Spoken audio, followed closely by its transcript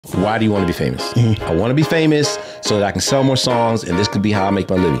Why do you want to be famous? I want to be famous so that I can sell more songs, and this could be how I make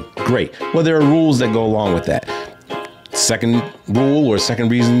my living. Great. Well, there are rules that go along with that. Second rule or second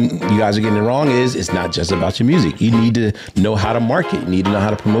reason you guys are getting it wrong is it's not just about your music. You need to know how to market. You need to know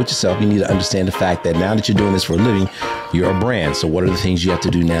how to promote yourself. You need to understand the fact that now that you're doing this for a living, you're a brand. So what are the things you have to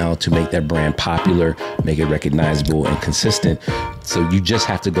do now to make that brand popular, make it recognizable and consistent? So you just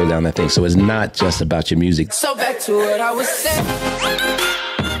have to go down that thing. So it's not just about your music. So back to what I was saying.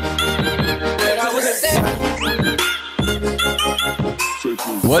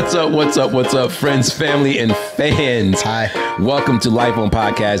 What's up, friends, family, and fans? Hi. Welcome to L.I.F.E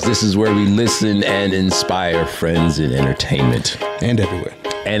Podcast. This is where we listen and inspire friends in entertainment. And everywhere.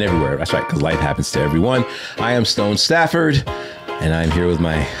 And everywhere. That's right, because life happens to everyone. I am Stone Stafford, and I'm here with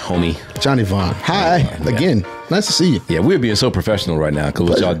my homie, Johnny Vaughn. Hi. Again. Nice to see you. Yeah, we're being so professional right now, because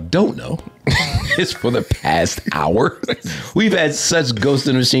what y'all don't know is for the past hour, we've had such ghost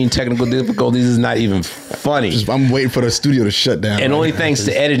in the machine technical difficulties. It's not even funny. I'm waiting for the studio to shut down. And only thanks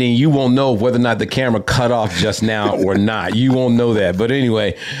to editing, you won't know whether or not the camera cut off just now or not. You won't know that. But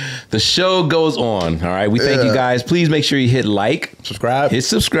anyway, the show goes on. All right. We thank you guys. Please make sure you hit like, hit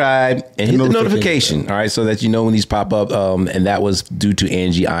subscribe, and hit the notification. All right. So that you know when these pop up. And that was due to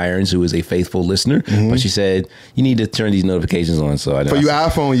Angie Irons, who is a faithful listener. But she said, you need to turn these notifications on. So I know. For you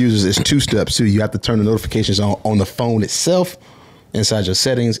iPhone users, it's 2 steps too. You have to turn the notifications on the phone itself, inside your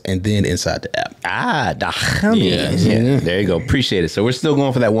settings, and then inside the app. Yeah. There you go. Appreciate it. So we're still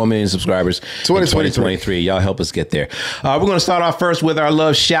going for that 1 million subscribers. 2023. Y'all help us get there. We're going to start off first with our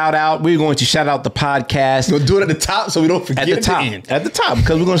love shout out. We're going to shout out the podcast. We'll do it at the top so we don't forget at the top. At the top,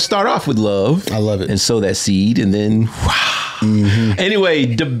 because we're going to start off with love. I love it. And sow that seed, and then wow. Anyway,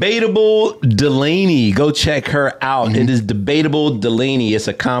 Debatable Delaney. Go check her out. It is Debatable Delaney. It's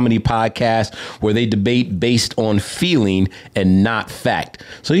a comedy podcast where they debate based on feeling and not fact.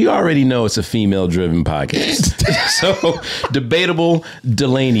 So you already know it's a female-driven podcast. So Debatable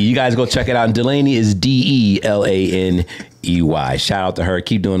Delaney. You guys go check it out. And Delaney is Delaney. Shout out to her.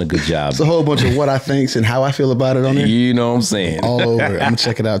 Keep doing a good job. It's a whole bunch of what I thinks and how I feel about it on there. You know what I'm saying? All over. I'm going to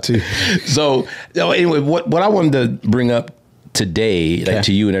check it out too. So anyway, what I wanted to bring up today, like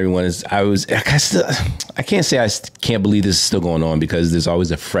to you and everyone, is I can't say I can't believe this is still going on, because there's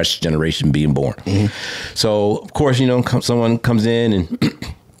always a fresh generation being born. So of course, someone comes in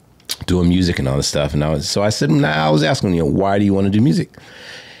and doing music and all this stuff, and I was asking, why do you want to do music?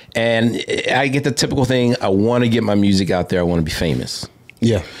 And I get the typical thing, I want to get my music out there, I want to be famous.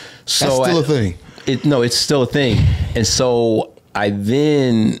 Yeah. So that's still a thing. It's still a thing. And so I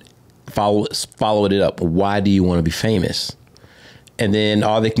then followed it up. Why do you want to be famous? And then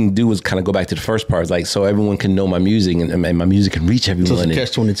all they can do is kind of go back to the first part. It's like, so everyone can know my music and my music can reach everyone. So it's a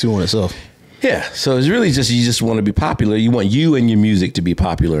catch-22 on itself. Yeah. So it's really just, you just want to be popular. You want you and your music to be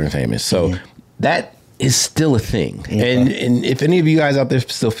popular and famous. So that is still a thing. Okay. And if any of you guys out there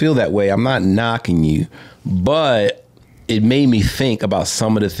still feel that way, I'm not knocking you, but it made me think about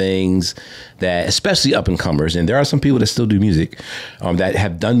some of the things that, especially up and comers, and there are some people that still do music that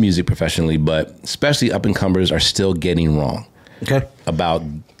have done music professionally, but especially up and comers are still getting wrong. Okay. About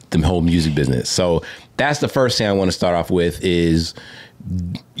the whole music business. So that's the first thing I want to start off with is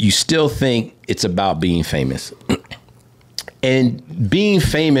you still think it's about being famous. And being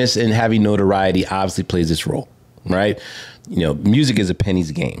famous and having notoriety obviously plays its role, right? Music is a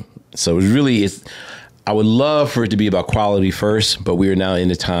penny's game. So I would love for it to be about quality first, but we are now in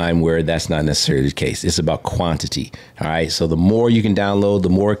a time where that's not necessarily the case. It's about quantity. All right. So the more you can download,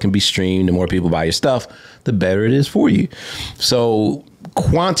 the more it can be streamed, the more people buy your stuff, the better it is for you. So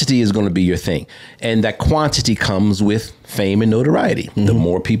quantity is going to be your thing. And that quantity comes with fame and notoriety. The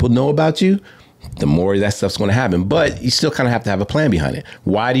more people know about you, the more that stuff's going to happen. But you still kind of have to have a plan behind it.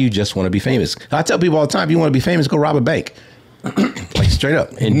 Why do you just want to be famous? I tell people all the time, if you want to be famous, go rob a bank. Like straight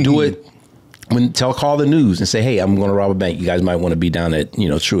up. And do it. Call the news and say, hey, I'm going to rob a bank. You guys might want to be down at,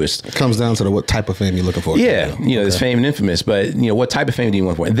 Truist. It comes down to what type of fame you're looking for. Yeah. There's fame and infamous, but what type of fame do you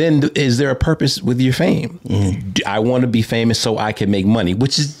want for? And then is there a purpose with your fame? I want to be famous so I can make money,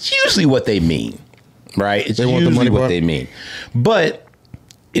 which is usually what they mean, right? It's usually what they mean. But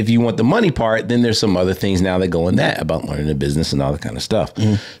if you want the money part, then there's some other things now that go in that about learning the business and all that kind of stuff.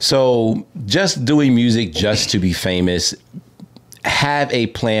 So just doing music just to be famous, have a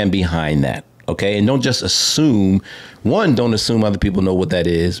plan behind that. Okay. And don't just assume, don't assume other people know what that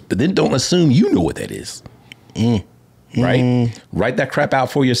is, but then don't assume you know what that is. Right? Write that crap out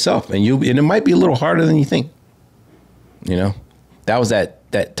for yourself. And it might be a little harder than you think. That was that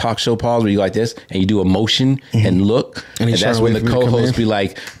that talk show pause where you like this and you do a motion and look, and that's when the co-host be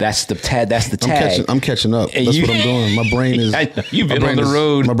like, "That's the tag. That's the tag." I'm catching up. And that's what I'm doing. My brain is. You've been on the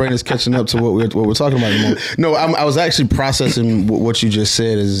road. My brain is catching up to what we're talking about anymore. No, I was actually processing what you just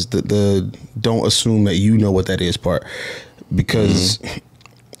said. Is the don't assume that you know what that is part, because.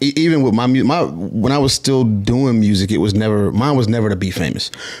 Even with my when I was still doing music, mine was never to be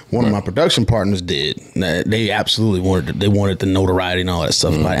famous. One of my production partners did. They absolutely wanted the notoriety and all that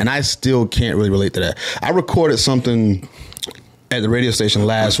stuff. And I still can't really relate to that. I recorded something at the radio station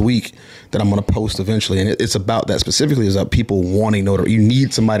last week that I'm going to post eventually, and it's about that specifically. Is about people wanting notoriety. You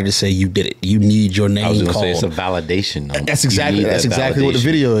need somebody to say you did it. You need your name. I was going to say it's a validation. That's exactly what the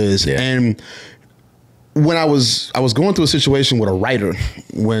video is. Yeah. And when I was going through a situation with a writer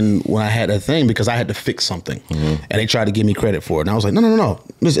when I had that thing, because I had to fix something, and they tried to give me credit for it, and I was like, no,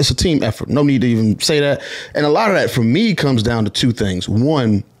 it's a team effort. No need to even say that. And a lot of that for me comes down to two things.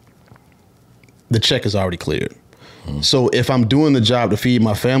 One, the check is already cleared. So if I'm doing the job to feed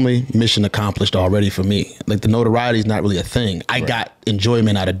my family, mission accomplished already for me. Like, the notoriety is not really a thing. I got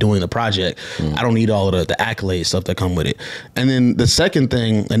enjoyment out of doing the project. I don't need all of the accolades stuff that come with it. And then the second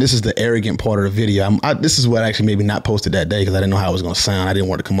thing, and this is the arrogant part of the video, this is what actually maybe not posted that day because I didn't know how it was going to sound. I didn't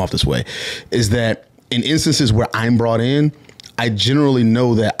want it to come off this way, is that in instances where I'm brought in, I generally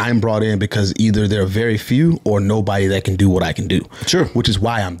know that I'm brought in because either there are very few or nobody that can do what I can do. Sure. Which is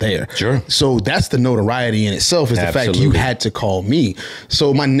why I'm there. Sure. So that's the notoriety in itself, is the fact you had to call me.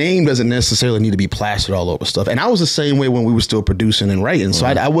 So my name doesn't necessarily need to be plastered all over stuff. And I was the same way when we were still producing and writing. So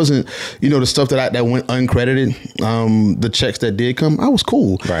I wasn't, the stuff that went uncredited, the checks that did come, I was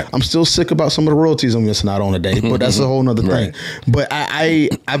cool. Right. I'm still sick about some of the royalties I'm missing out on today, but that's a whole nother thing. But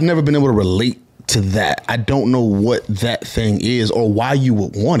I've never been able to relate to that. I don't know what that thing is or why you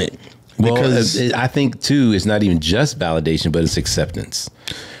would want it. Because I think too, it's not even just validation, but it's acceptance.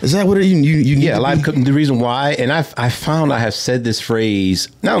 Is that what you need? Yeah, the reason why, and I found I have said this phrase,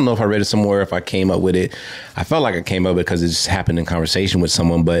 and I don't know if I read it somewhere, if I came up with it. I felt like I came up with it because it just happened in conversation with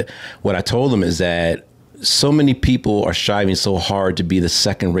someone. But what I told them is that so many people are striving so hard to be the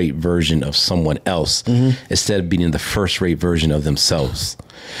second-rate version of someone else instead of being the first-rate version of themselves.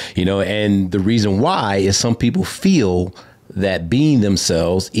 And the reason why is some people feel that being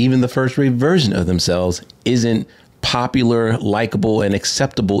themselves, even the first-rate version of themselves, isn't popular, likable, and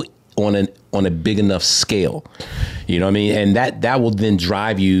acceptable on a big enough scale. You know what I mean? And that will then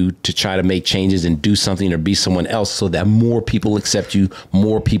drive you to try to make changes and do something or be someone else so that more people accept you,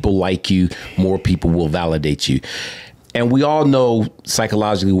 more people like you, more people will validate you. And we all know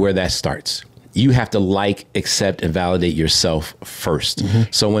psychologically where that starts. You have to like, accept, and validate yourself first.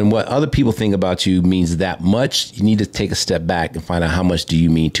 So when what other people think about you means that much, you need to take a step back and find out how much do you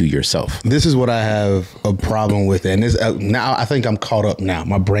mean to yourself. This is what I have a problem with. And this now I think I'm caught up now.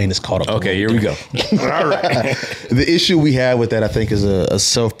 My brain is caught up. Okay, here we go. All right. The issue we have with that, I think, is a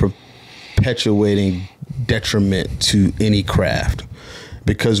self-perpetuating detriment to any craft.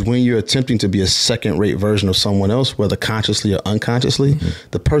 Because when you're attempting to be a second-rate version of someone else, whether consciously or unconsciously,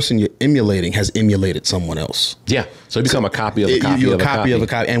 the person you're emulating has emulated someone else. Yeah, so you become a copy of a copy of a copy of a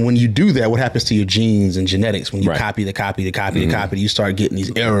copy. And when you do that, what happens to your genes and genetics? When you copy the copy, you start getting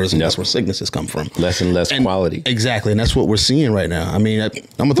these errors, and that's where sicknesses come from. Less and less quality. Exactly, and that's what we're seeing right now. I mean, I'm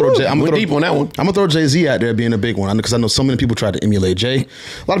gonna throw deep on that one. I'm gonna throw Jay-Z out there being a big one, because I know so many people tried to emulate Jay. A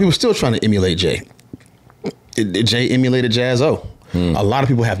lot of people still trying to emulate Jay. Jay emulated Jazz-O. A lot of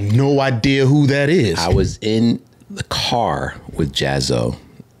people have no idea who that is. I was in the car with Jazz-O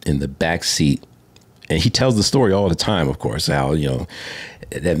in the back seat, and he tells the story all the time, of course, how,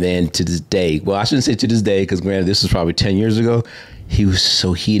 that man to this day, well, I shouldn't say to this day, because granted, this was probably 10 years ago, he was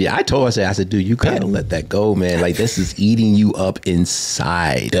so heated. I said, dude, you gotta let that go, man. Like, this is eating you up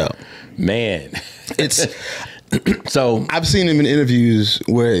inside. Yeah. Man. It's... So I've seen him in interviews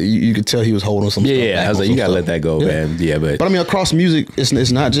where you could tell he was holding some stuff. Yeah, I was like, you gotta let that go, man. Yeah, but I mean, across music,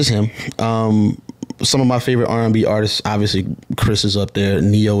 it's not just him. Some of my favorite R&B artists, obviously, Chris is up there,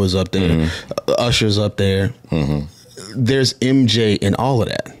 Neo is up there, Usher's up there. There's MJ in all of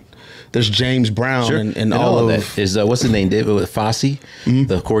that. There's James Brown and all of that. Is what's his name? David Fosse,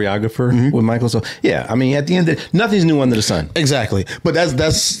 the choreographer with Michael. So yeah, I mean, at the end of it, nothing's new under the sun. Exactly. But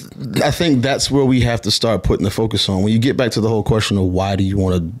that's I think that's where we have to start putting the focus on. When you get back to the whole question of why do you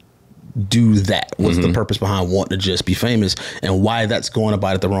want to do that? What's the purpose behind wanting to just be famous, and why that's going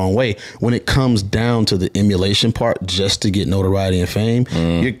about it the wrong way? When it comes down to the emulation part, just to get notoriety and fame,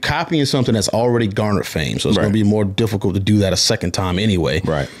 you're copying something that's already garnered fame. So it's going to be more difficult to do that a second time anyway.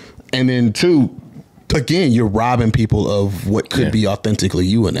 Right. And then two, again, you're robbing people of what could be authentically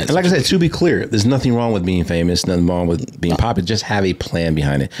you in that. And like I said, to be clear, there's nothing wrong with being famous, nothing wrong with being popular. Just have a plan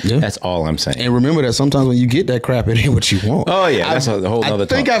behind it. Yeah. That's all I'm saying. And remember that sometimes when you get that crap, it ain't what you want. Oh yeah, that's a whole other. I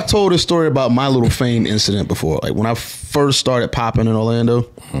think I've told a story about my little fame incident before. Like when I first started popping in Orlando,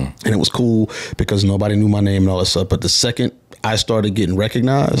 and it was cool because nobody knew my name and all that stuff. But the second I started getting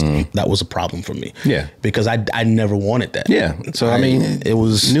recognized, that was a problem for me. Yeah, because I never wanted that. Yeah, so I mean, it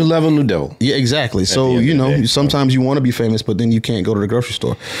was new level, new devil. Yeah, exactly. So you know, sometimes you want to be famous, but then you can't go to the grocery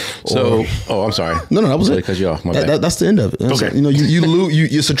store. So, I'm sorry. No, that was it. Cut you off. My bad. That's the end of it. Okay. You know, you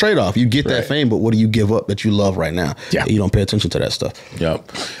lose. It's a trade off. You get that fame, but what do you give up that you love right now? Yeah, you don't pay attention to that stuff.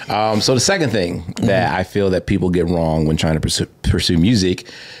 Yep. So the second thing that I feel that people get wrong when trying to pursue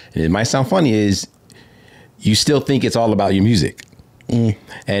music, and it might sound funny, is you still think it's all about your music. And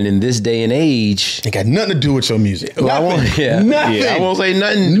in this day and age, it got nothing to do with your music. Well, nothing. Nothing. Yeah, I won't say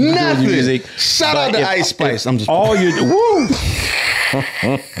nothing. Nothing. With music. Shout out to Ice Spice. I'm just all you. Woo.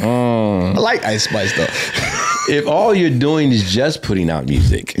 I like Ice Spice though. If all you're doing is just putting out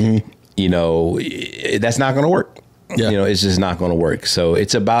music, you know, that's not going to work. Yeah. You know, it's just not going to work. So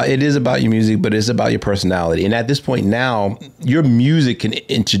it is about your music, but it's about your personality. And at this point now, your music can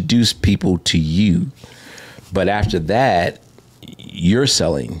introduce people to you. But after that, you're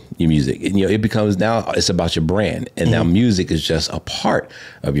selling your music. And, you know, it becomes now it's about your brand. And now music is just a part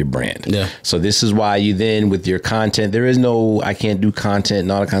of your brand. Yeah. So this is why you then with your content, there is no, I can't do content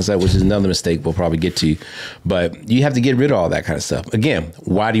and all that kind of stuff, which is another mistake we'll probably get to. But you have to get rid of all that kind of stuff. Again,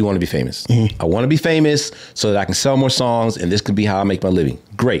 why do you want to be famous? I want to be famous so that I can sell more songs and this could be how I make my living.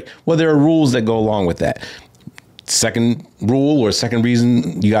 Great. Well, there are rules that go along with that. Second rule or second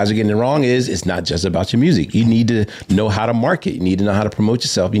reason you guys are getting it wrong is it's not just about your music. You need to know how to market. You need to know how to promote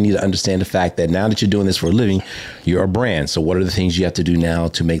yourself. You need to understand the fact that now that you're doing this for a living, you're a brand. So what are the things you have to do now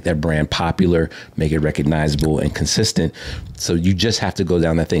to make that brand popular, make it recognizable and consistent? So you just have to go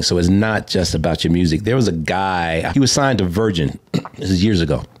down that thing. So it's not just about your music. There was a guy, he was signed to Virgin. This is years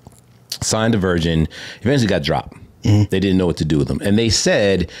ago. Signed to Virgin, eventually got dropped. They didn't know what to do with him. And they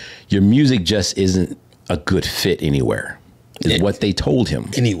said, your music just isn't a good fit anywhere, is what they told him.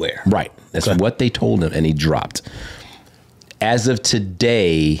 Anywhere. Right. That's what they told him, and he dropped. As of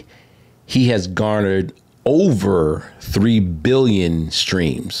today, he has garnered over 3 billion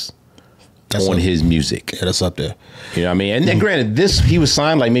streams on his music. Yeah, that's up there. You know what I mean? And then granted, he was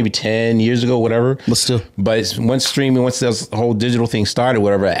signed like maybe 10 years ago, whatever. But still. But once streaming, once this whole digital thing started,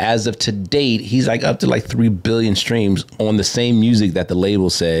 whatever, as of to date, he's like up to like 3 billion streams on the same music that the label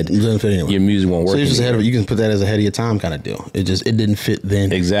said your music won't work. So just ahead of, you can put that as ahead of your time kind of deal. It didn't fit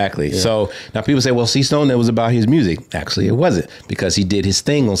then. Exactly. Yeah. So now people say, well, C-Stone, that was about his music. Actually, it wasn't, because he did his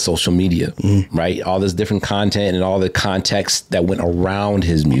thing on social media, right? All this different content and all the context that went around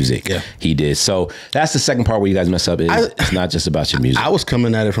his music, he did. So that's the second part where you guys mess up. It's not just about your music. I was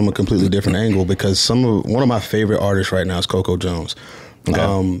coming at it from a completely different angle because one of my favorite artists right now is Coco Jones.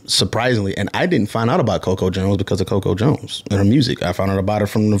 Okay. Surprisingly, and I didn't find out about Coco Jones because of Coco Jones and her music. I found out about her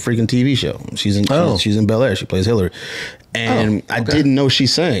from the freaking TV show. She's in Bel Air. She plays Hillary, and I didn't know she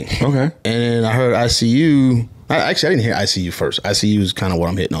sang. Okay, and I heard ICU. I didn't hear ICU first. ICU is kind of what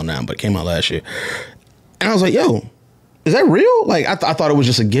I'm hitting on now, but it came out last year, and I was like, "Yo, is that real?" Like I thought it was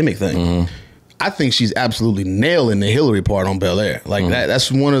just a gimmick thing. I think she's absolutely nailing the Hillary part on Bel Air. Like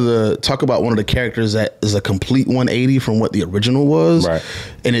that's one of the characters that is a complete 180 from what the original was. Right.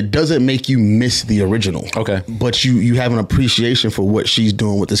 And it doesn't make you miss the original. Okay. But you have an appreciation for what she's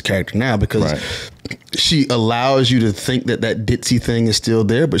doing with this character now, because she allows you to think that ditzy thing is still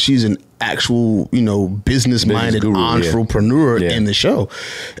there, but she's an actual, business-minded entrepreneur in the show.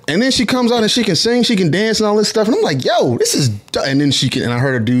 And then she comes out and she can sing, she can dance and all this stuff. And I'm like, yo, this is, and then and I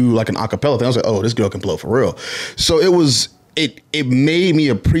heard her do like an acapella thing. I was like, oh, this girl can blow for real. So it made me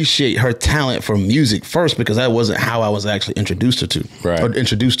appreciate her talent for music first, because that wasn't how I was actually introduced to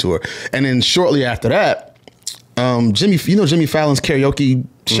her. And then shortly after that, Jimmy Fallon's karaoke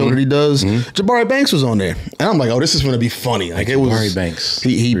show that he does, Jabari Banks was on there, and I'm like, oh, this is going to be funny. Like Jabari Banks,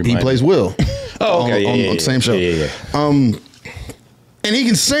 he plays Will. Oh, okay, on the same show. And he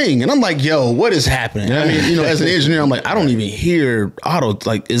can sing, and I'm like, yo, what is happening? I mean, as an engineer, I'm like, I don't even hear auto.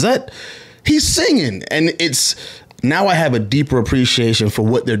 Like, is that he's singing? And now I have a deeper appreciation for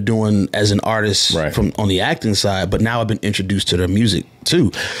what they're doing as an artist from on the acting side, but now I've been introduced to their music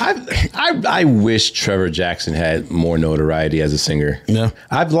too. I wish Trevor Jackson had more notoriety as a singer. Yeah,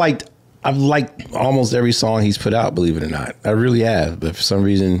 I've liked almost every song he's put out, believe it or not. I really have. But for some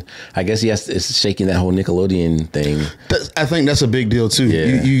reason, I guess it's shaking that whole Nickelodeon thing. I think that's a big deal too.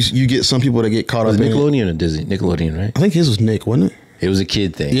 Yeah. You get some people that get caught up in Nickelodeon or Disney? Nickelodeon, right? I think his was Nick, wasn't it? It was a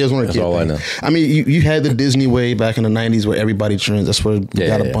kid thing. Yeah, it was one of That's the kid all thing. I know. I mean, you had the Disney way back in the 90s where everybody trends. That's where you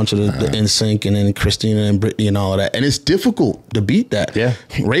got a bunch of the NSYNC and then Christina and Britney and all of that. And it's difficult to beat that. Yeah.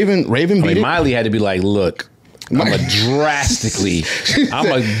 Raven beat it. Miley had to be like, look, I'm gonna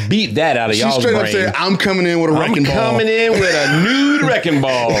beat that out of y'all's brain. She straight up said, I'm coming in with a wrecking ball. I'm coming in with a nude wrecking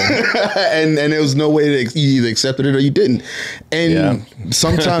ball. and there was no way that you either accepted it or you didn't. And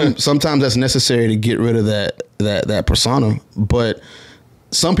sometimes that's necessary to get rid of that persona. But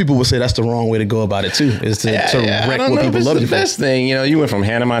some people would say that's the wrong way to go about it too, is to wreck what people love you for. The best thing, you went from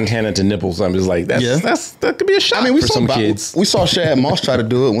Hannah Montana to nipples. I'm just like, that could be a shock for some kids. We saw Shad Moss try to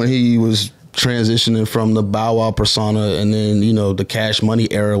do it when he was transitioning from the Bow Wow persona and then the Cash Money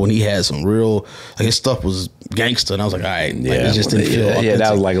era when he had some real, like, his stuff was gangster, and I was like, all right, it just didn't feel authentic.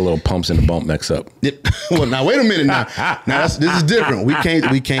 That was like a little pumps in the bump mix up. Well, now wait a minute. Now this is different. We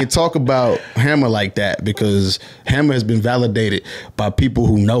can't talk about Hammer like that, because Hammer has been validated by people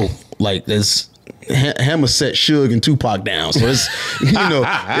who know. Like, there's Hammer set Suge and Tupac down, so it's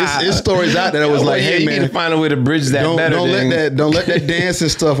it's stories out there that was like, hey you man, need to find a way to bridge that. Don't let that dancing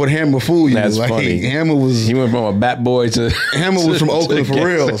stuff with Hammer fool you. That's like, funny. Hammer he went from a bat boy to Hammer was from Oakland for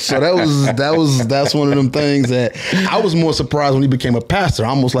real. So that's one of them things that I was more surprised when he became a pastor,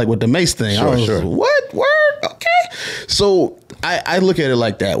 almost like with the Mace thing. I was what word? Okay, so I look at it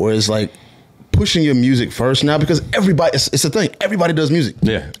like that, where it's like pushing your music first now, because everybody, it's a thing. Everybody does music.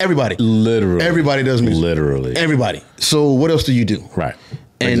 Yeah. Everybody. Literally. Everybody does music. Literally. Everybody. So what else do you do? Right.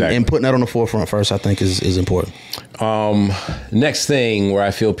 And putting that on the forefront first, I think is important. Next thing where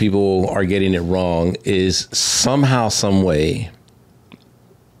I feel people are getting it wrong is somehow, some way,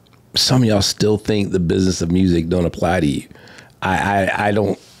 some of y'all still think the business of music don't apply to you. I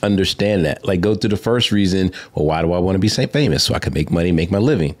don't understand that. Like, go to the first reason. Well, why do I want to be famous? So I can make money, make my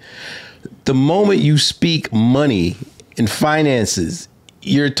living. The moment you speak money and finances,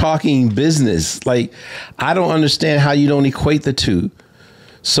 you're talking business. Like, I don't understand how you don't equate the two.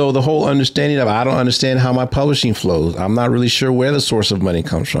 So the whole understanding of, I don't understand how my publishing flows. I'm not really sure where the source of money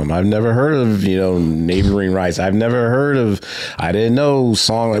comes from. I've never heard of, neighboring rights. I've never heard of, I didn't know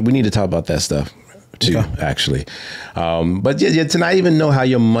song. We need to talk about that stuff too, actually. But to not even know how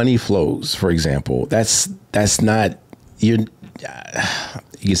your money flows, for example, that's not, you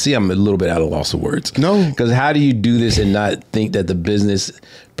can see I'm a little bit out of loss of words. No. Because how do you do this and not think that the business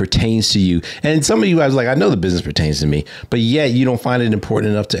pertains to you? And some of you guys are like, I know the business pertains to me, but yet you don't find it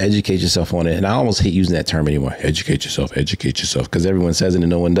important enough to educate yourself on it. And I almost hate using that term anymore. Educate yourself, because everyone says it and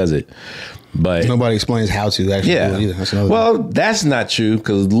no one does it. But nobody explains how to actually do it either. That's not true,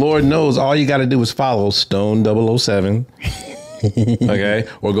 because Lord knows all you got to do is follow Stone 007. Okay,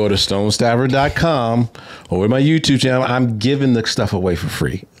 or go to stonestavver.com or with my YouTube channel. I'm giving the stuff away for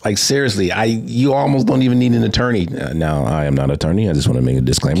free. Like, seriously, you almost don't even need an attorney. Now, I am not an attorney. I just want to make a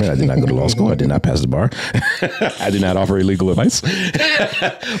disclaimer. I did not go to law school. I did not pass the bar. I did not offer illegal advice.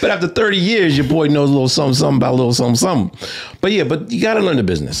 But after 30 years, your boy knows a little something about a little something. But you got to learn the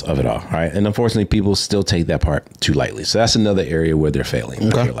business of it all, right? And unfortunately, people still take that part too lightly. So that's another area where they're failing.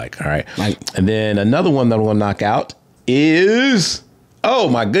 Okay. I feel like, all right. And then another one that I want to knock out is, oh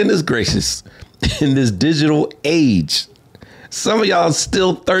my goodness gracious, in this digital age, some of y'all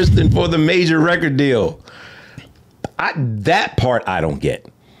still thirsting for the major record deal. That part I don't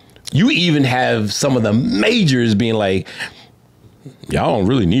get. You even have some of the majors being like, y'all don't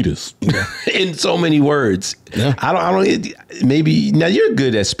really need us in so many words. Yeah. I don't, maybe now you're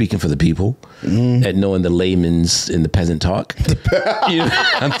good at speaking for the people, at knowing the layman's and the peasant talk.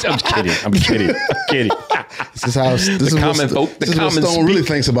 I'm kidding. This is how the common folk, the common Stone really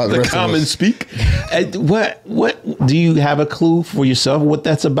thinks about the rest common of us. Speak. What do you have a clue for yourself what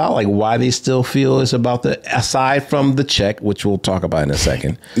that's about? Like, why they still feel it's about aside from the check, which we'll talk about in a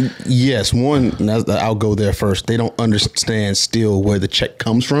second. Yes, one, I'll go there first. They don't understand still where the check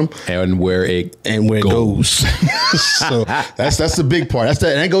comes from and where it goes. So that's the big part. And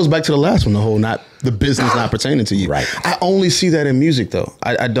that goes back to the last one, the whole the business not pertaining to you. Right. I only see that in music though.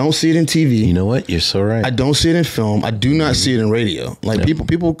 I don't see it in TV. You know what? You're so right. I don't see it in film. I do not see it in radio. Like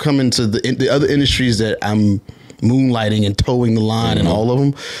people come into the other industries that I'm moonlighting and towing the line and all of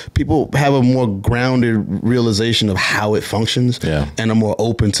them. People have a more grounded realization of how it functions and are more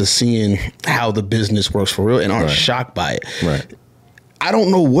open to seeing how the business works for real and aren't shocked by it. Right. I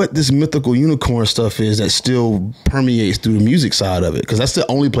don't know what this mythical unicorn stuff is that still permeates through the music side of it, because that's the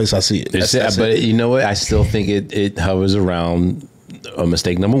only place I see it. But you know what? I still think it hovers around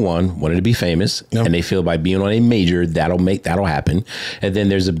mistake number one, wanted to be famous, and they feel by being on a major that'll happen, and then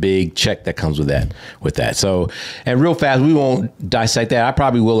there's a big check that comes with that. So, and real fast, we won't dissect that. I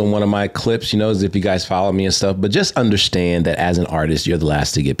probably will in one of my clips, as if you guys follow me and stuff. But just understand that as an artist, you're the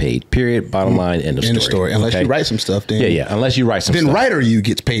last to get paid. Period. Bottom line. End of story. Unless you write some stuff, then unless you write some stuff. Then writer you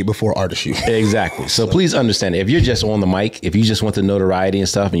gets paid before artist you. Exactly. So please understand, if you're just on the mic, if you just want the notoriety and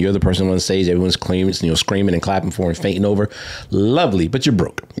stuff, and you're the person on the stage, everyone's screaming and clapping for and fainting over, lovely, but you're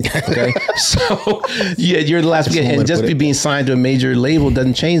broke. Okay. So you're the last to get, and just being signed to a major label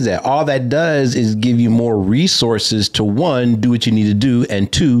doesn't change that. All that does is give you more resources to, one, do what you need to do,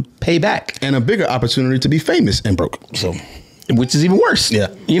 and two, pay back. And a bigger opportunity to be famous and broke. So, which is even worse. Yeah.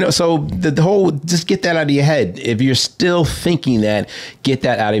 So the whole, just get that out of your head. If you're still thinking that, get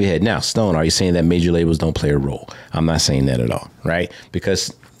that out of your head. Now, Stone, are you saying that major labels don't play a role? I'm not saying that at all, right?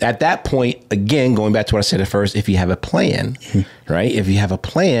 Because at that point, again, going back to what I said at first, if you have a plan, right? If you have a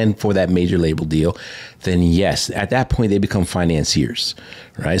plan for that major label deal, then yes, at that point, they become financiers,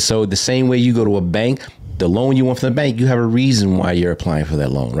 right? So the same way you go to a bank, the loan you want from the bank, you have a reason why you're applying for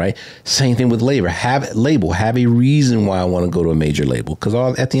that loan, right? Same thing with labor. Have a reason why I want to go to a major label, because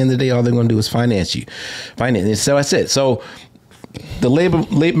at the end of the day, all they're going to do is finance you. And so that's it. So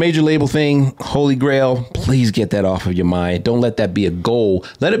the major label thing, holy grail, please get that off of your mind. Don't let that be a goal.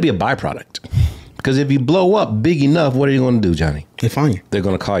 Let it be a byproduct. Because if you blow up big enough, what are you going to do, Johnny? They find you. They're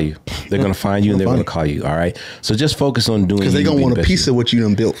going to call you. They're going to find you, and they're going to call you. All right. So just focus on doing. Because they're going to want a piece of what you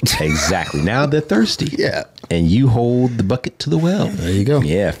done built. Exactly. Now they're thirsty. Yeah. And you hold the bucket to the well. There you go.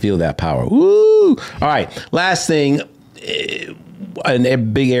 Yeah. Feel that power. Woo. All right. Last thing. A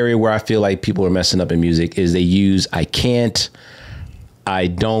big area where I feel like people are messing up in music is they use I can't, I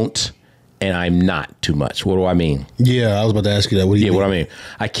don't, and I'm not too much. What do I mean? Yeah, I was about to ask you that. What do you mean? What I mean?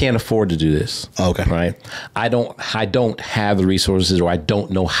 I can't afford to do this. Okay. Right? I don't have the resources, or I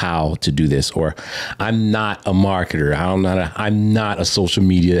don't know how to do this, or I'm not a marketer. I'm not a social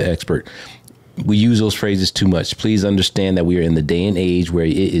media expert. We use those phrases too much. Please understand that we are in the day and age where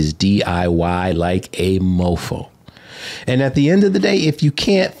it is DIY like a mofo. And at the end of the day, if you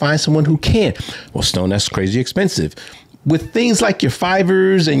can't, find someone who can. Well, Stone, that's crazy expensive. With things like your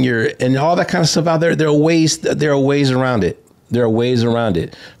Fivers and all that kind of stuff out there, there are ways around it. There are ways around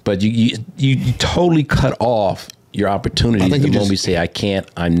it. But you totally cut off your opportunity the moment you say I can't,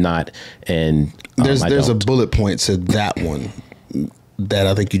 I'm not, and there's a bullet point to that one that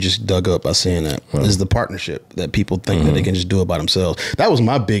I think you just dug up by saying that is the partnership that people think that they can just do it by themselves. That was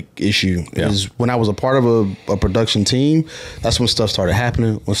my big issue is when I was a part of a production team, that's when stuff started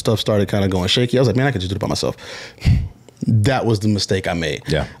happening, when stuff started kind of going shaky. I was like, man, I could just do it by myself. That was the mistake I made.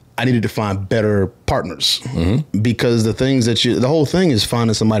 Yeah. I needed to find better partners because the whole thing is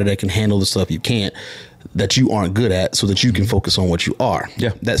finding somebody that can handle the stuff you can't, that you aren't good at, so that you can focus on what you are.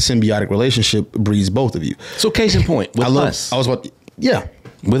 Yeah. That symbiotic relationship breeds both of you. So case in point, with us.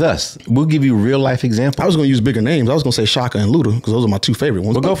 With us, we'll give you real life examples. I was going to use bigger names. I was going to say Shaka and Luda because those are my two favorite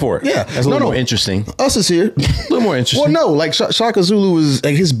ones. Well, go for it. Yeah, that's a little more interesting. Us is here. A little more interesting. Well, no, like Shaka Zulu is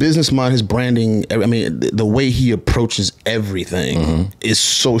like his business mind, his branding. I mean, the way he approaches everything is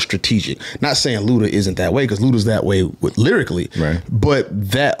so strategic. Not saying Luda isn't that way, because Luda's that way lyrically, right? But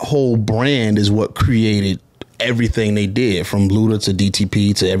that whole brand is what created everything they did, from Luda to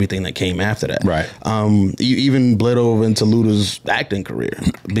DTP to everything that came after that. Right. Even bled over into Luda's acting career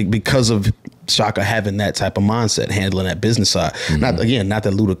because of Shaka having that type of mindset, handling that business side. Not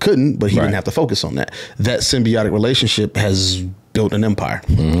that Luda couldn't, but he didn't have to focus on that. That symbiotic relationship has built an empire.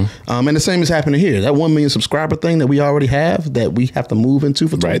 And the same is happening here. That 1 million subscriber thing that we already have, that we have to move into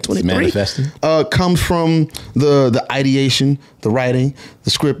for 2023, comes from the ideation, the writing, the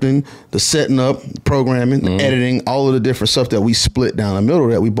scripting, the setting up, the programming, the editing, all of the different stuff that we split down the middle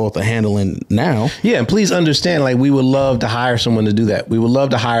that we both are handling now. Yeah, and please understand, like, we would love to hire someone to do that. We would love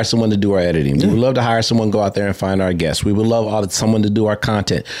to hire someone to do our editing. We would love to hire someone to go out there and find our guests. We would love someone to do our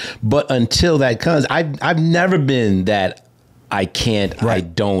content. But until that comes, I've never been that I can't, I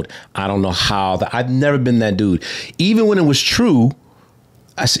don't know how. I've never been that dude. Even when it was true,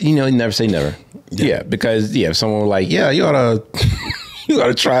 you never say never. Yeah, because if someone were like, yeah, you ought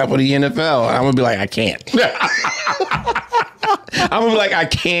to try out for the NFL, I'm gonna be like, I can't. I'm gonna be like, I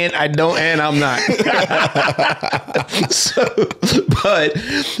can't, I don't, and I'm not.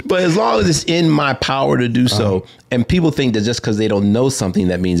 But as long as it's in my power to do so, and people think that just because they don't know something,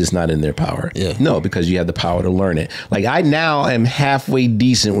 that means it's not in their power. Yeah. No, because you have the power to learn it. Like, I now am halfway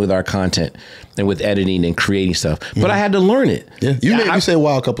decent with our content and with editing and creating stuff, but I had to learn it. Yeah, you made me say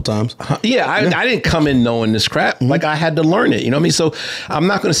wow a couple times. I didn't come in knowing this crap. Like, I had to learn it. You know what I mean? So I'm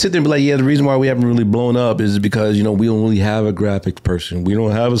not going to sit there and be like, yeah, the reason why we haven't really blown up is because, we don't really have a graphic graphics person. We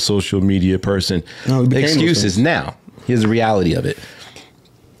don't have a social media person. No, excuses. Now, here's the reality of it.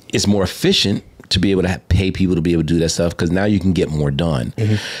 It's more efficient to be able to pay people to be able to do that stuff because now you can get more done.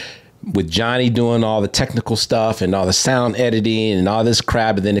 With Johnny doing all the technical stuff and all the sound editing and all this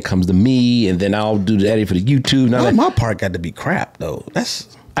crap, and then it comes to me, and then I'll do the editing for the YouTube. Now my part got to be crap though.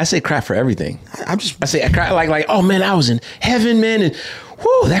 I say crap for everything. I say crap like oh man, I was in heaven, man, and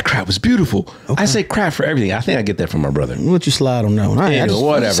whoo, that crap was beautiful. Okay. I say crap for everything. I think I get that from my brother. What you slide on that one?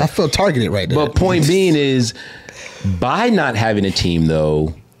 Whatever. I feel targeted right there. But point being is, by not having a team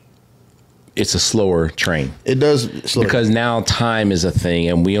though, it's a slower train. It does slow because now time is a thing,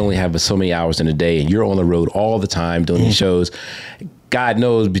 and we only have so many hours in a day, and you're on the road all the time doing these shows. God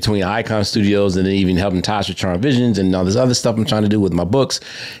knows, between Icon Studios and then even helping Tosh with Charm Visions and all this other stuff I'm trying to do with my books,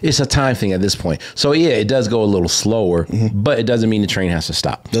 it's a time thing at this point. So yeah, it does go a little slower, but it doesn't mean the train has to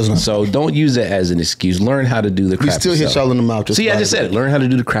stop. Doesn't. So don't use it as an excuse. Learn how to do the crap yourself. You still hit y'all in the mouth. See, I just said it. Learn how to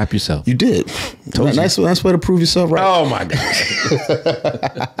do the crap yourself. You did. Nice way to prove yourself right. Oh my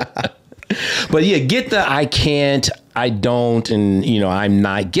God. But yeah, get the I can't, I don't, and I'm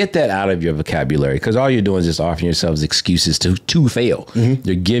not. Get that out of your vocabulary, because all you're doing is just offering yourselves excuses to fail.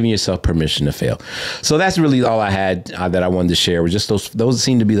 You're giving yourself permission to fail. So that's really all I had that I wanted to share. Was just those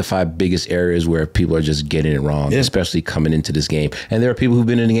seem to be the 5 biggest areas where people are just getting it wrong, especially coming into this game. And there are people who've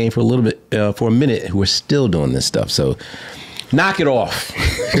been in the game for a little bit, for a minute, who are still doing this stuff. So knock it off.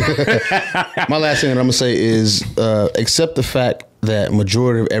 My last thing that I'm gonna say is accept the fact that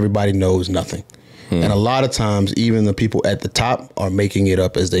majority of everybody knows nothing. And a lot of times, even the people at the top are making it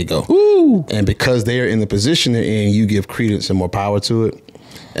up as they go. Ooh. And because they're in the position they're in, you give credence and more power to it.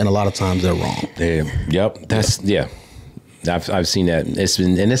 And a lot of times they're wrong. Yep. I've seen that.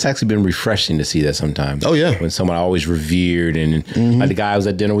 It's actually been refreshing to see that sometimes. Oh yeah. When someone I always revered, and like the guy I was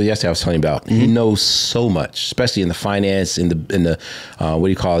at dinner with yesterday, I was telling you about, he knows so much, especially in the finance, in the what do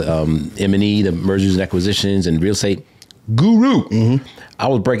you call it, M&E, the mergers and acquisitions, and real estate guru. I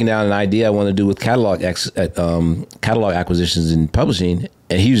was breaking down an idea I want to do with catalog acquisitions and publishing,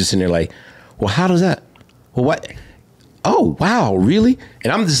 and he was just sitting there like, well, how does that? Well, what? Oh, wow, really?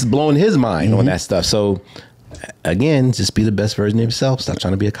 And I'm just blowing his mind on that stuff. So again, just be the best version of yourself. Stop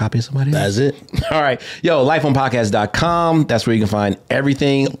trying to be a copy of somebody else. That's it. All right. Yo, lifeonpodcast.com. That's where you can find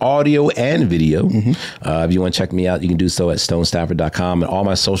everything, audio and video. If you want to check me out, you can do so at stonestafford.com. And all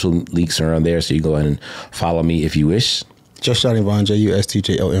my social links are on there, so you go ahead and follow me if you wish. Just Johnny Vaughn,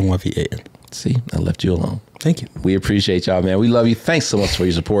 JUSTJLNYVAN. See, I left you alone. Thank you. We appreciate y'all, man. We love you. Thanks so much for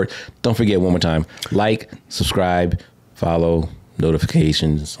your support. Don't forget, one more time, like, subscribe, follow,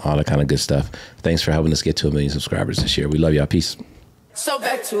 notifications, all that kind of good stuff. Thanks for helping us get to 1 million subscribers this year. We love y'all. Peace. So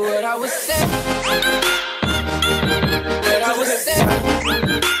back to what I was saying.